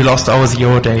lost our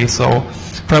 0 day. So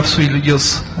perhaps we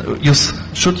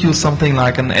should use something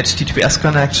like an HTTPS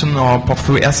connection or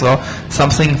POP3S or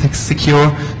something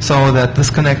secure, so that this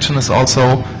connection is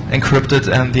also encrypted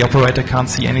and the operator can't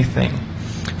see anything.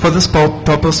 For this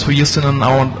purpose, we used in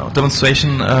our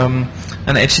demonstration an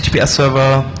HTTPS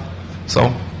server,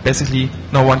 so basically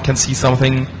no one can see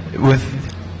something with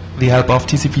the help of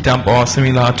TCP dump or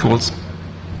similar tools.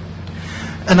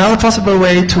 Another possible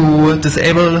way to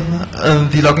disable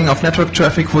the logging of network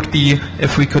traffic would be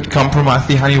if we could compromise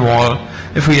the honey wall.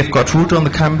 If we have got root on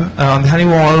the honey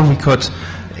wall, we could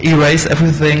erase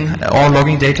everything, all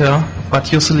logging data,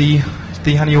 but usually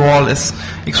the honey wall is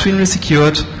extremely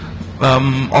secured,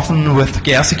 often with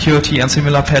GARE security and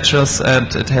similar patches,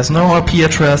 and it has no IP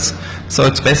address, so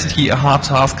it's basically a hard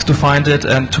task to find it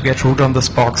and to get root on this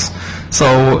box.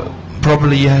 So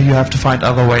probably you have to find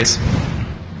other ways.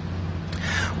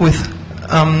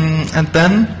 And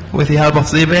then, with the help of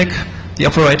Seebeck, the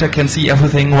operator can see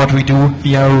everything what we do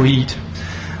via read.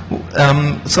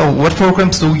 So what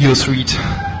programs do use read?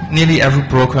 Nearly every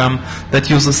program that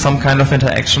uses some kind of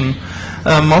interaction.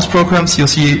 Most programs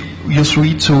use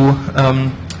read to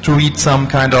read some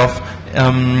kind of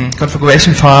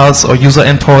configuration files or user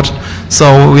input,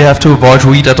 so we have to avoid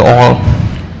read at all.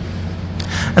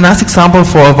 A nice example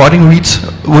for avoiding read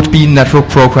would be network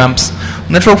programs.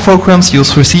 Network programs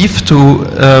use receive to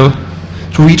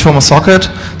read from a socket.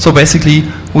 So basically,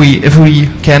 if we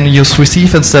can use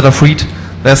receive instead of read,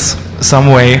 there's some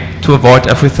way to avoid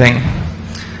everything.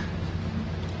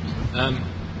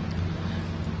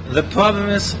 The problem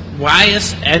is, why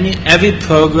is every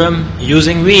program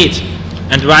using read?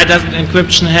 And why doesn't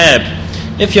encryption help?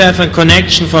 If you have a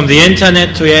connection from the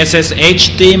internet to your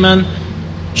SSH daemon,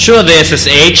 sure, the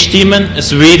SSH daemon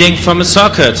is reading from a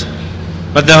socket,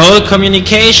 but the whole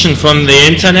communication from the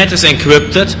internet is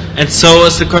encrypted, and so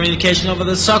is the communication over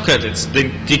the socket. It's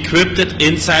decrypted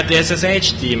inside the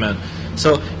SSH daemon.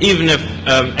 So even if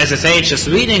SSH is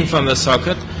reading from the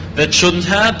socket, that shouldn't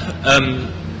help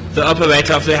the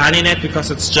operator of the honeynet, because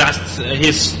he's just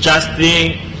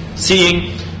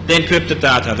seeing the encrypted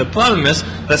data. The problem is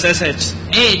that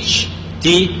SSH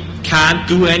D can't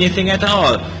do anything at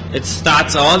all. It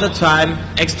starts all the time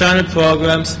external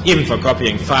programs, even for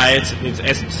copying files, it needs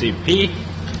SCP.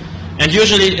 And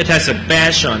usually it has a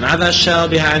bash or another shell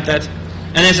behind that.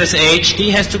 And SSH, D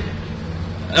has to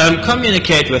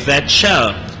communicate with that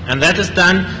shell. And that is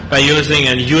done by using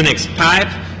a Unix pipe.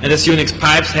 And this Unix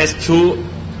pipe has two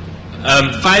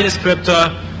file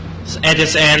descriptors at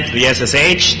its end, the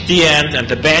SSH, the end, and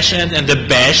the bash end. And the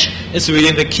bash is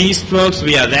reading the keystrokes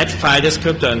via that file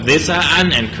descriptor, and these are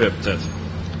unencrypted.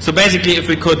 So basically, if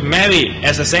we could marry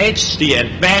SSH, D,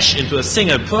 and bash into a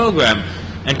single program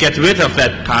and get rid of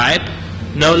that pipe,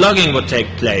 no logging would take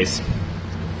place.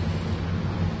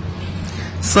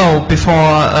 So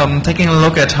before taking a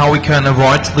look at how we can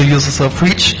avoid the uses of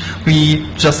reach, we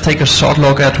just take a short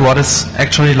look at what is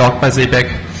actually logged by Seebeck.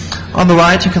 On the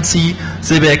right you can see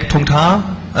seebeck.h,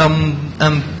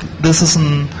 and this is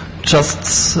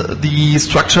just the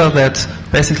structure that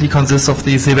basically consists of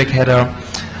the Seebeck header.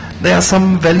 There are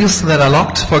some values that are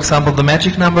logged, for example the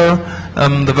magic number,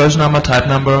 the version number, type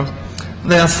number.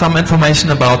 There's some information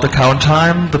about the current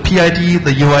time, the PID,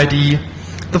 the UID,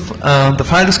 the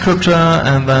file descriptor,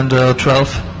 and then the 12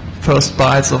 first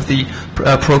bytes of the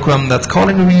program that's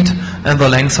calling read, and the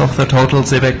length of the total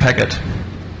Seebeck packet.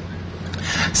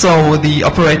 So the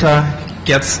operator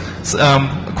gets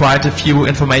quite a few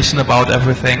information about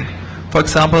everything. For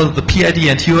example, the PID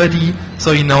and UID,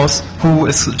 so he knows who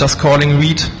is just calling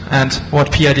read and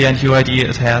what PID and UID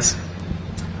it has.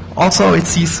 Also, it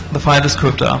sees the file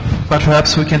descriptor, but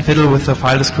perhaps we can fiddle with the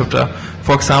file descriptor.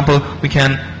 For example, we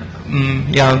can,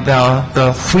 there are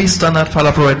the three standard file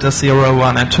operators, 0,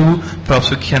 1, and 2.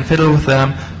 Perhaps we can fiddle with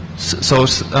them, so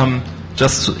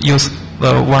just use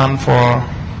the one for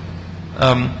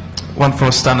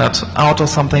standard out or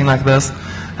something like this,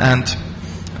 and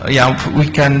we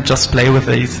can just play with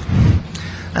these.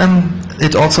 And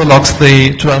it also logs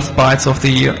the 12 bytes of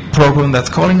the program that's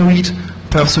calling read.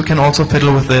 Perhaps we can also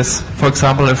fiddle with this. For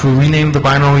example, if we rename the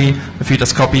binary, if we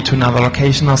just copy to another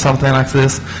location or something like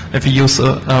this, if we use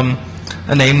a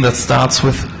name that starts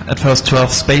with at first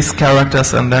 12 space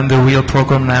characters and then the real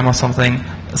program name or something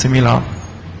similar.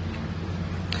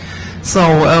 So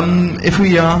if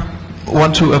we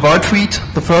want to avoid read,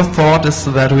 the first thought is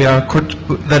that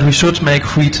we should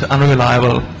make read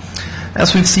unreliable.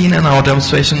 As we've seen in our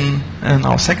demonstration, in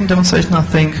our second demonstration I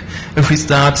think, if we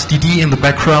start DD in the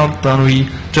background, then we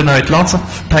generate lots of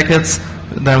packets,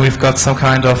 then we've got some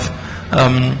kind of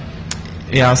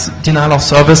denial of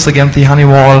service against the honey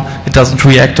wall, it doesn't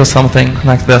react or something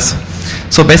like this.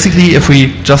 So basically if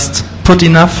we just put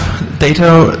enough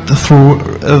data through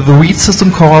the read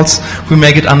system calls, we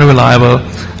make it unreliable.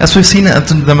 As we've seen at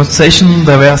the demonstration,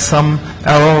 there were some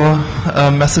error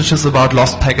messages about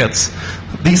lost packets.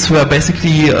 These were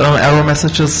basically error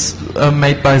messages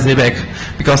made by Seebeck,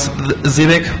 because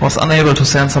Seebeck was unable to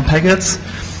send some packets.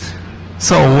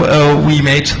 So we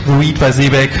made the read by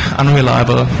Seebeck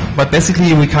unreliable. But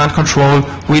basically we can't control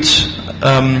which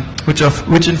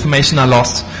information are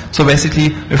lost. So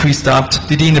basically, if we start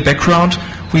DD in the background,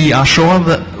 we are sure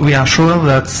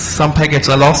that some packets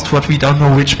are lost, but we don't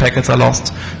know which packets are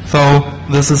lost. So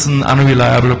this is an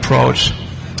unreliable approach.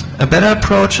 A better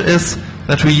approach is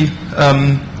that we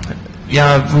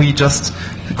just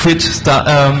quit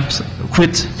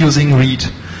using read.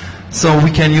 So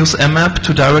we can use mmap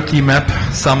to directly map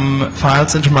some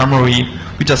files into memory.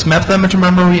 We just map them into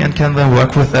memory and can then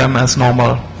work with them as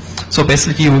normal. So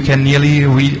basically we can nearly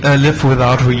live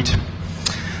without read.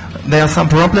 There are some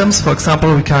problems. For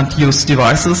example, we can't use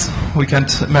devices. We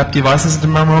can't map devices into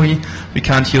memory. We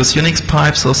can't use Unix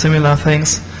pipes or similar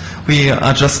things. We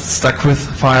are just stuck with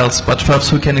files. But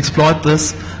perhaps we can exploit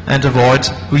this and avoid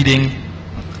reading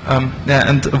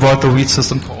and avoid the read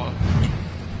system call.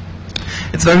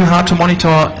 It's very hard to monitor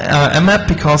mmap,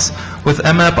 because with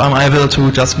mmap I'm able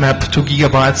to just map 2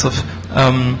 gigabytes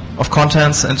of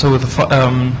contents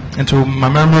into my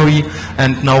memory,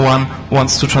 and no one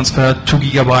wants to transfer 2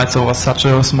 gigabytes over such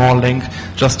a small link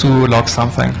just to log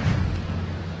something.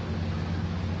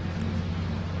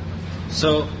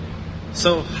 So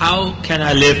how can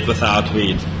I live without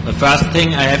read? The first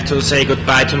thing, I have to say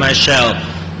goodbye to my shell.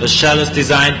 The shell is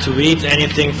designed to read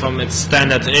anything from its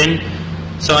standard in,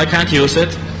 so I can't use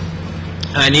it.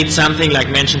 I need something, like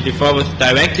mentioned before, which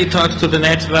directly talks to the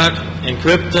network,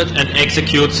 encrypted, and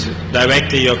executes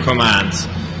directly your commands.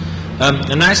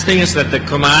 The nice thing is that the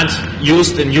command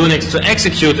used in Unix to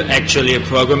execute actually a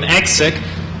program, exec,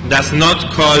 does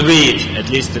not call read, at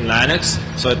least in Linux,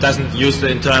 so it doesn't use the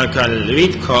internal kernel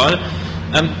read call.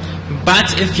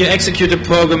 But if you execute a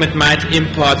program, it might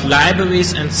import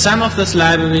libraries, and some of those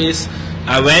libraries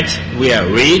are read via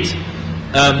read,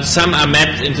 Some are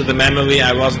mapped into the memory.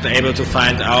 I wasn't able to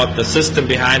find out the system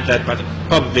behind that, but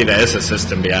probably there is a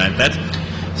system behind that.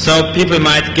 So people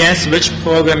might guess which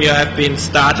program you have been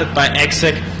started by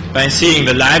exec by seeing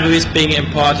the libraries being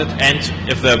imported, and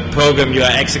if the program you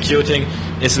are executing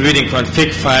is reading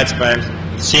config files by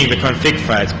seeing the config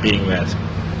files being read.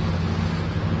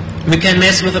 We can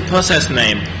mess with the process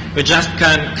name. We just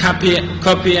can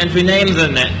copy and rename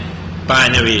the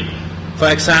binary. For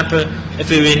example, if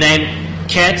we rename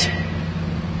cat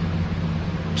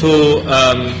to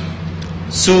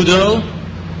sudo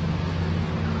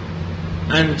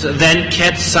and then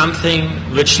cat something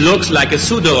which looks like a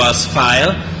sudoers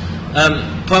file,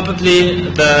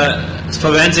 probably the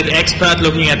forensic expert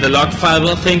looking at the log file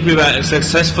will think we were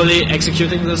successfully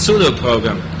executing the sudo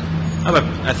program. Oh, but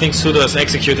I think sudo is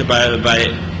executed by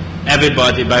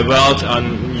everybody, by world,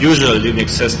 on usual Linux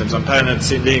systems. On permanent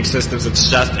Linux systems it's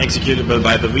just executable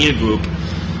by the real group.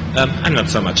 I'm not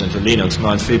so much into Linux,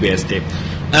 more on FreeBSD.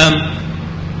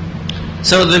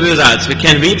 So the results. We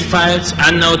can read files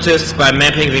unnoticed by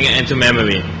mapping them into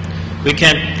memory. We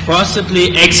can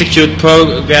possibly execute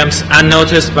programs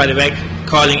unnoticed by the way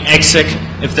calling exec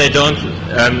if they don't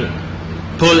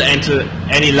pull into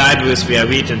any libraries we are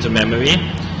read into memory.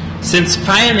 Since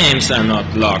file names are not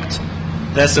logged,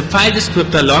 there's a file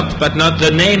descriptor logged but not the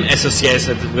name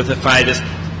associated with the file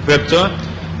descriptor.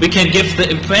 We can give the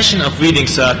impression of reading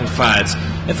certain files.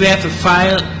 If we have a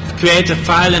file, create a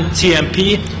file in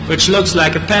TMP which looks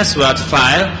like a password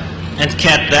file and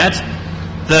cat that,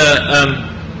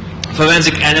 the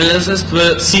forensic analyst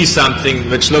will see something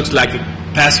which looks like a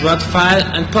password file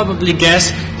and probably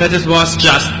guess that it was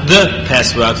just the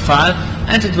password file,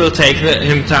 and it will take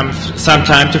him some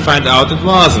time to find out it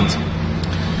wasn't.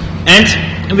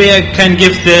 And we can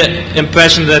give the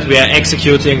impression that we are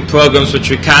executing programs which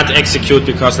we can't execute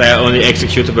because they are only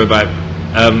executable by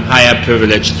higher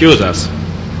privileged users.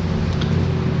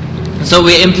 So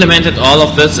we implemented all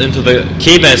of this into the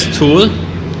Keybase tool,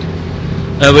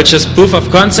 which is proof of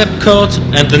concept code,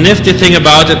 and the nifty thing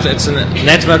about it, it's a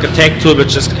network attack tool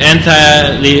which is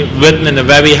entirely written in a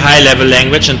very high level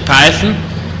language in Python.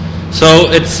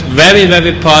 So it's very,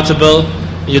 very portable.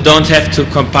 You don't have to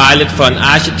compile it for an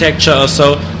architecture or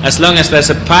so. As long as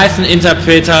there's a Python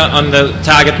interpreter on the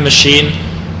target machine,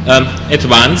 it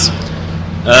runs.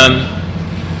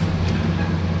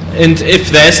 And if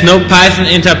there's no Python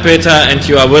interpreter and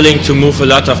you are willing to move a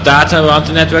lot of data around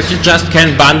the network, you just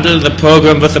can bundle the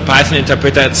program with the Python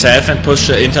interpreter itself and push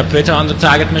the interpreter on the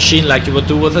target machine like you would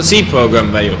do with a C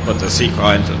program where you put the C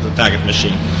core into the target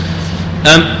machine.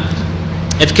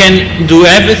 It can do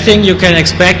everything you can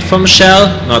expect from a shell,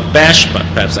 not Bash, but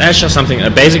perhaps Ash or something, a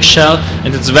basic shell,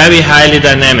 and it's very highly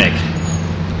dynamic.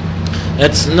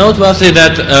 It's noteworthy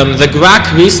that the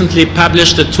GRUG recently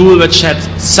published a tool which had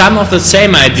some of the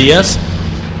same ideas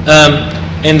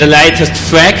in the latest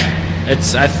FRAG.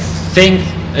 I think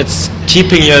it's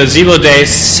keeping your 0 days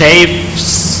safe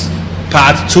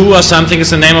part 2 or something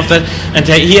is the name of that. And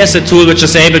here's a tool which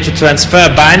is able to transfer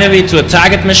binary to a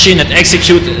target machine and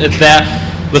execute it there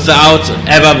without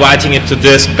ever writing it to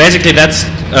disk. Basically that's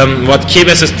what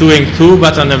Keybase is doing too,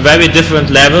 but on a very different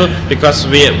level, because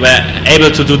we were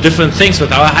able to do different things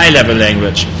with our high-level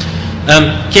language.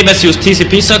 Keybase used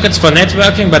TCP sockets for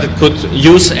networking, but it could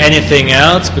use anything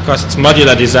else because it's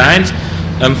modular designed.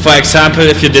 For example,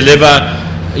 if you deliver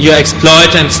your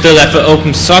exploit and still have an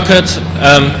open socket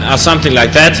or something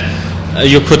like that,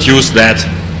 you could use that.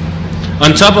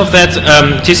 On top of that,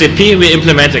 TCP, we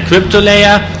implement a crypto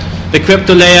layer. The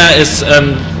crypto layer is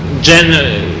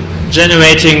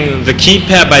generating the key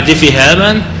pair by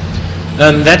Diffie-Hellman.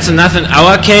 That's enough in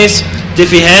our case.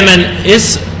 Diffie-Hellman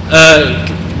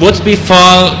would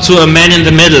fall to a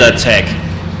man-in-the-middle attack.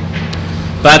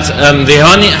 But the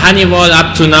Honeywall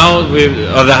up to now,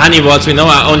 or the Honeywalls we know,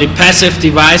 are only passive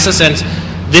devices, and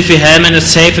Diffie-Hellman is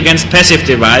safe against passive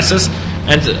devices.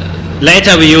 And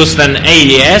later we use then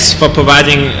AES for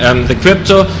providing the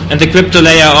crypto, and the crypto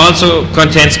layer also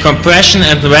contains compression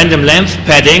and random length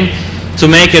padding to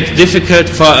make it difficult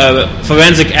for a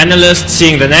forensic analyst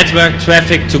seeing the network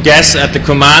traffic to guess at the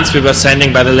commands we were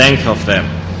sending by the length of them.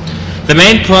 The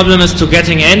main problem is to get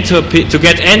entropy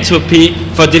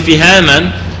for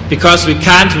Diffie-Hellman, because we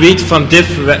can't read from def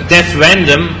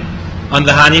random on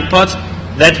the honeypot.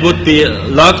 That would be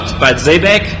logged by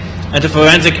Zebec, and the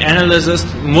forensic analyst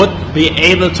would be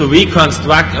able to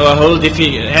reconstruct our whole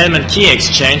Diffie-Hellman key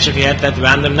exchange if we had that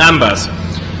random numbers.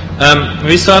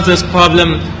 We solve this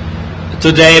problem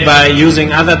today by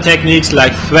using other techniques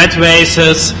like thread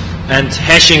races and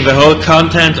hashing the whole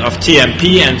content of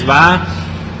TMP and var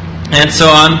and so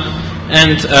on.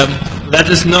 And that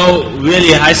is no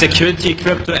really high security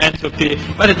crypto entropy,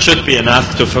 but it should be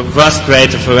enough to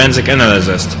frustrate a forensic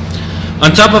analyst.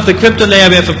 On top of the crypto layer,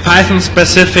 we have a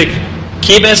Python-specific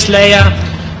keybase layer,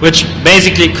 which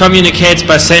basically communicates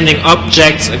by sending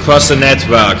objects across the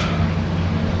network.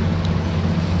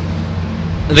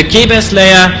 The keybase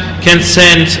layer can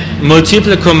send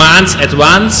multiple commands at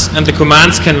once, and the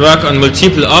commands can work on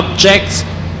multiple objects.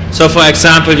 So, for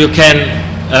example, you can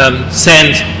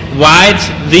send write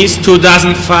these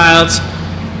 2,000 files,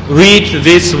 read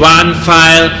this one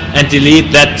file, and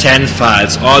delete that 10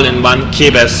 files, all in one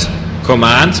keybase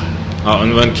command, or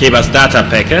in one keybase data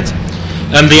packet.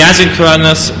 The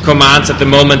asynchronous commands at the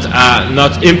moment are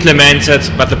not implemented,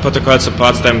 but the protocol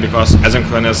supports them because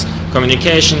asynchronous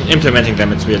communication, implementing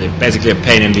them, it's really basically a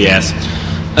pain in the ass.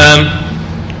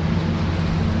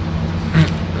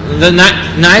 The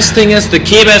nice thing is the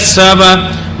keybase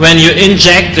server, when you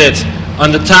inject it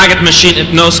on the target machine,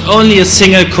 it knows only a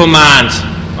single command,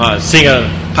 or a single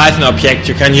Python object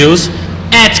you can use,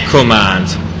 add command.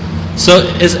 So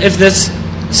if this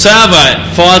server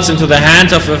falls into the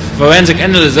hands of a forensic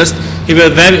analyst, he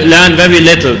will learn very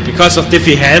little. Because of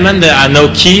Diffie-Hellman, there are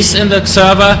no keys in the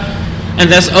server, and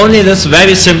there's only this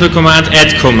very simple command,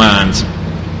 add command.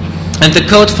 And the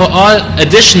code for all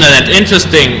additional and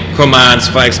interesting commands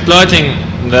for exploiting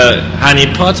the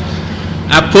honeypot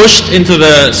are pushed into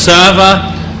the server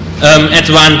at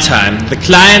runtime. The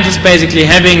client is basically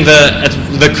having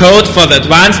the code for the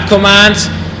advanced commands,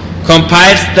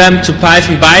 compiles them to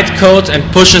Python bytecode and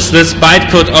pushes this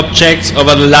bytecode objects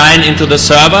over the line into the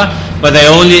server, but they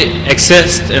only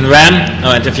exist in RAM,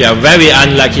 and if you are very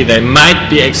unlucky, they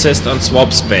might exist on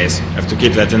swap space. You have to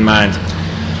keep that in mind.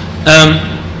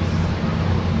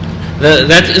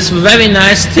 That is a very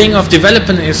nice thing of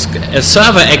developing a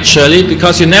server actually,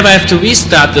 because you never have to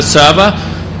restart the server,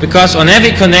 because on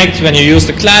every connect when you use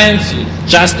the client,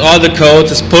 just all the code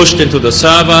is pushed into the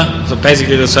server, so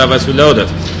basically the server is reloaded.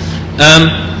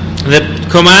 The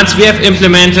commands we have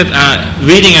implemented are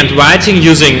reading and writing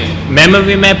using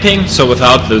memory mapping, so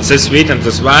without this read and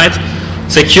this write,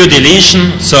 secure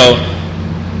deletion, so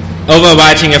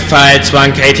overwriting a file,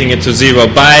 truncating it to 0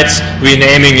 bytes,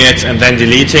 renaming it, and then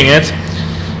deleting it.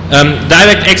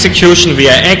 Direct execution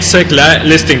via exec,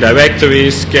 listing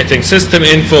directories, getting system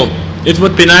info. It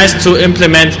would be nice to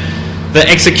implement the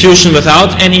execution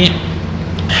without any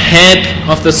help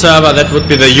of the server. That would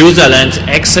be the userland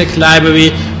exec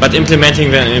library, but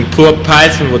implementing them in pure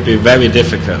Python would be very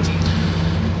difficult.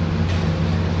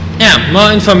 Yeah,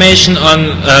 more information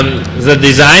on the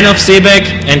design of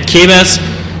Sebek and keybase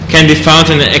can be found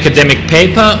in an academic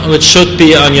paper, which should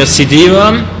be on your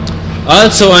CD-ROM.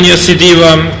 Also on your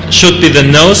CD-ROM should be the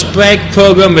nosebreak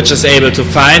program, which is able to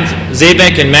find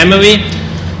Sebek in memory.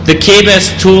 The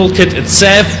keybase toolkit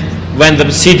itself, when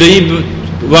the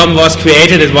CD-ROM was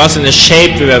created, it was in a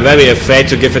shape we were very afraid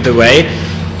to give it away,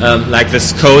 like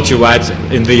this code you write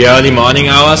in the early morning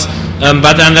hours.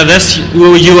 But under this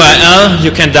URL,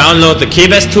 you can download the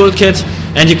keybase toolkit,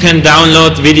 and you can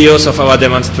download videos of our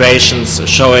demonstrations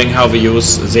showing how we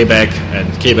use Sebek and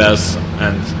keybase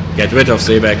and get rid of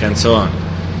Sebek and so on.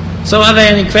 So are there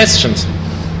any questions?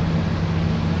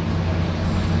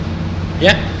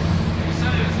 Yeah?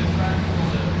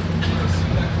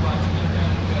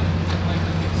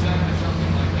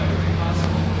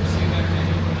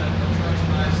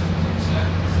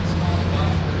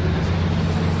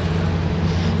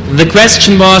 The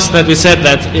question was that we said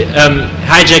that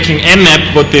hijacking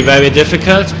mmap would be very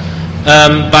difficult,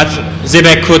 but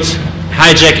Sebek could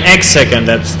hijack exec and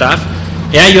that stuff.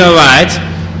 Yeah, you are right.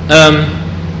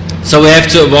 So we have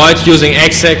to avoid using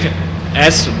exec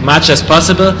as much as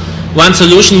possible. One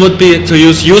solution would be to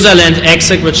use userland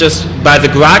exec, which is by the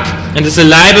GRUG, and it's a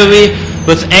library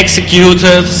with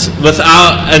executors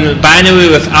without a binary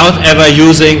without ever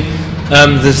using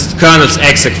this kernel's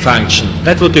exec function.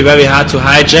 That would be very hard to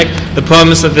hijack. The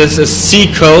problem is that this is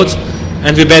C code,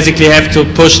 and we basically have to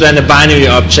push then a binary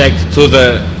object to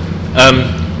the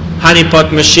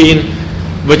honeypot machine,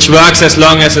 which works as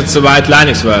long as it's the right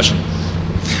Linux version.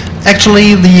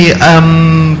 Actually, the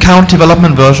current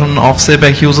development version of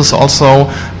Sebek uses also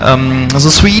the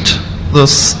suite,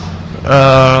 this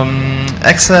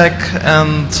exec,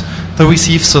 and the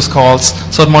receive syscalls,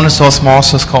 so it monitors more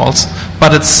syscalls,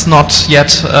 but it's not yet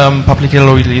publicly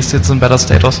released, it's in beta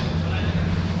status.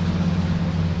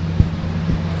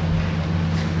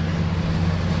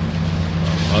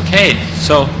 Okay,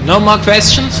 so no more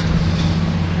questions?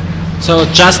 So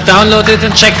just download it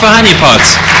and check for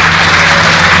honeypots.